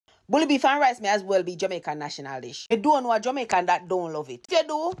Bully beef and rice may as well be Jamaican national dish. I don't know a Jamaican that don't love it. If you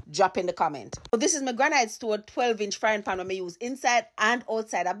do, drop in the comment. So this is my granite store 12-inch frying pan that I use inside and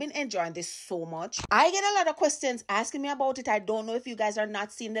outside. I've been enjoying this so much. I get a lot of questions asking me about it. I don't know if you guys are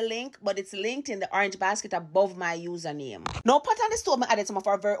not seeing the link, but it's linked in the orange basket above my username. Now, pot on the stove, I added some of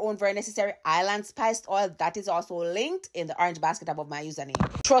our very own, very necessary island spiced oil. That is also linked in the orange basket above my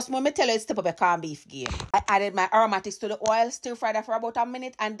username. Trust me when I tell you, it's step up a corned beef game. I added my aromatics to the oil, stir fried that for about a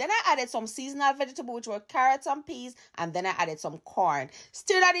minute, and then I added some seasonal vegetable, which were carrots and peas, and then I added some corn.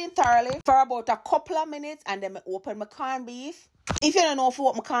 Stir that in thoroughly for about a couple of minutes, and then I open my corned beef. If you don't know for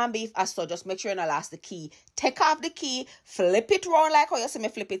what my corned beef as so, just make sure you don't lost the key. Take off the key, flip it round like how you see me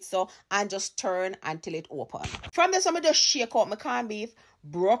flip it so, and just turn until it open. From this, I'm just shake out my corned beef,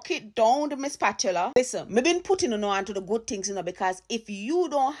 broke it down with my spatula. Listen, I've been putting on to the good things, because if you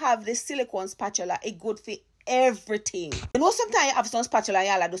don't have this silicone spatula, it good for everything. You know, sometimes you have some spatula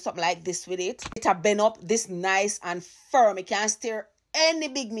and you do something like this with it. It'll bend up this nice and firm. You can't stir any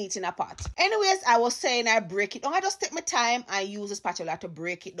big meat in a pot. Anyways, I was saying I break it down. I just take my time and use a spatula to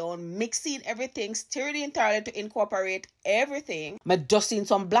break it down, mixing everything, stir it in thoroughly to incorporate everything. I dust in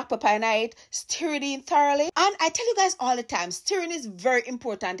some black pepper in it, stir it in thoroughly. And I tell you guys all the time, stirring is very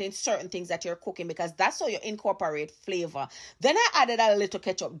important in certain things that you're cooking, because that's how you incorporate flavor. Then I added a little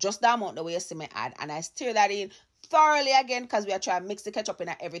ketchup, just the amount the way you see me add, and I stir that in thoroughly again, because we are trying to mix the ketchup in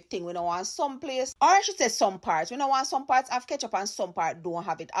everything. We don't want some place, or I should say some parts. We don't want some parts have ketchup and some parts don't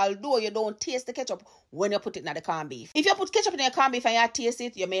have it. Although you don't taste the ketchup when you put it in the corned beef. If you put ketchup in your corned beef and you taste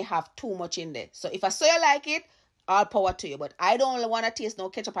it, you may have too much in there. So if I saw you like it, all power to you. But I don't want to taste no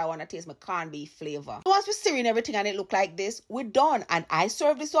ketchup. I want to taste my corned beef flavor. So once we're stirring everything and it look like this, we're done. And I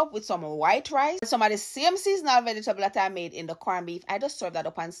serve this up with some white rice, some of the same seasonal vegetable that I made in the corned beef. I just served that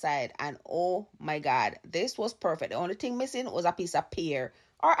up on side, and oh my god, this was perfect. The only thing missing was a piece of pear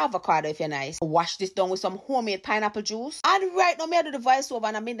or avocado if you're nice. Wash this down with some homemade pineapple juice. And right now, me I do the voiceover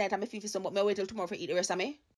and at midnight I'm a feel some, but me wait till tomorrow for eat the rest of me.